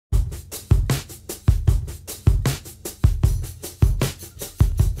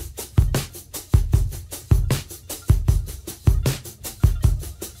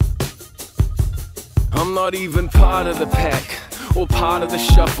I'm not even part of the pack or part of the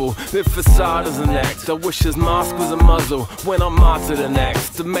shuffle. If facade is an act, I wish his mask was a muzzle. When I'm martyred an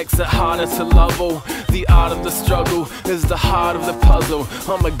axe, it makes it harder to love. Oh, the art of the struggle is the heart of the puzzle.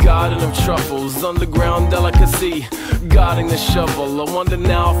 I'm a garden of truffles, underground delicacy, guarding the shovel. I wonder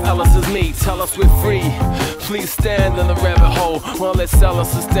now if Alice is me, tell us we're free. Please stand in the rabbit hole while they sell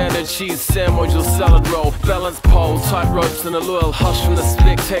us a standard cheese sandwich or salad roll. Balance pole, tight ropes and a loyal hush from the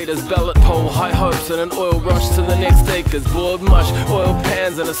spectators. Ballot pole, high hopes and an oil rush to the next acres. Boiled mush, oil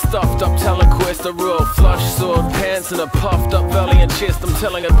pans and a stuffed up talent quest. A royal flush, sword pants and a puffed up valiant chest. I'm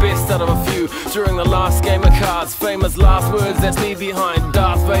telling a best out of a few during the last game of cards. Famous last words, that's me behind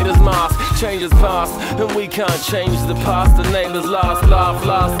Darth Vader's mask. Changes past and we can't change the past. The neighbor's last laugh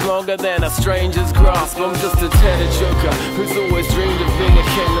lasts longer than a stranger's grasp. I'm just a tattered joker who's always dreamed of being a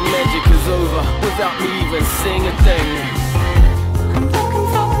king. The magic is over without me even seeing a thing.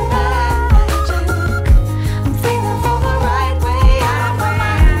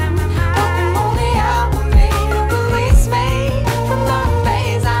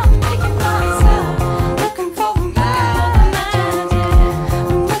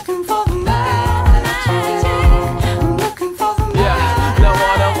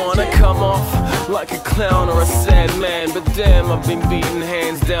 Like a clown or a sad man, but damn, I've been beating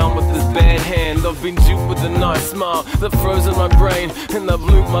hands down with this bad hand. I've been duped with a nice smile that froze in my brain, and I've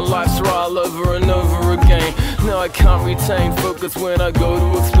looped my life's trial over and over again. Now I can't retain focus when I go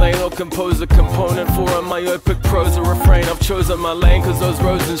to explain or compose a component for a myopic prose or refrain. I've chosen my lane cause those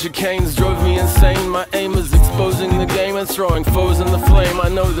roads and chicanes drove me insane. My aim is exposing the game and throwing foes in the flame. I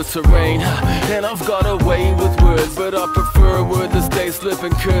know the terrain, and I've got a way with words, but I prefer a word that stays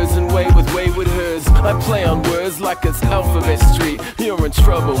slipping curves and way with wayward herds. I play on words like it's Alphabet Street. You're in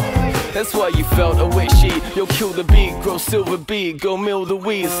trouble, that's why you felt a wet sheet. You'll kill the beat, grow silver bead, go mill the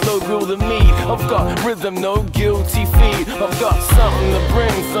weed, slow grill the meat. I've got rhythm, no guilty feet. I've got something to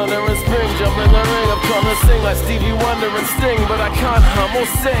bring, thunder and spring, jump in the ring. I'm trying to sing like Stevie Wonder and Sting, but I can't hum or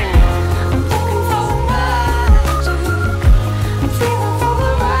sing.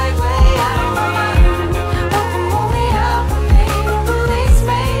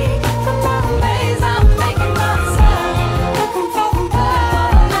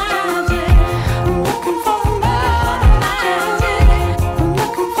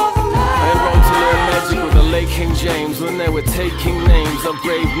 King James, when they were taking names, I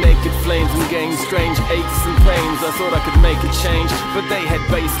braved naked flames and gained strange aches and pains. I thought I could make a change, but they had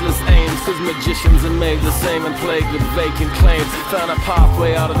baseless aims, cause magicians are made the same and plagued with vacant claims. Found a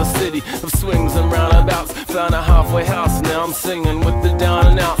pathway out of the city of swings and roundabouts, found a halfway house, now I'm singing with the down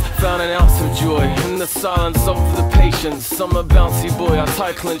and out. Found an ounce of joy in the silence of the patience. I'm a bouncy boy, I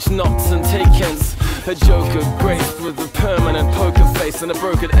tie clinch knots and take hints. A joker graced with a permanent poker face and a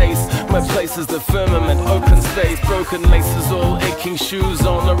broken ace. My place is the firmament, open space, broken laces, all aching shoes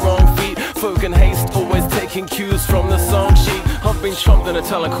on the wrong feet. Folk in haste, always taking cues from the song sheet. I've been trumped in a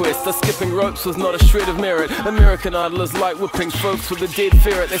telequest, a skipping ropes was not a shred of merit. American Idol is like whipping folks with a dead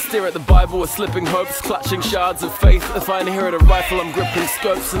ferret. They stare at the Bible with slipping hopes, clutching shards of faith. If I inherit a rifle, I'm gripping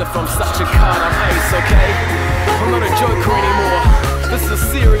scopes, and if I'm such a card, I'm ace, okay? I'm not a joker anymore, this is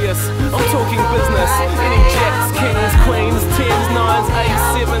serious, I'm talking business. Any jacks, kings, queens, 10s, 9s, 8s,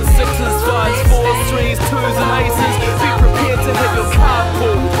 7s, 6s, 5s, 4s, 3s, 2s and aces. Be prepared to hit your card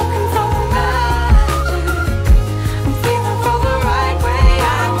pull.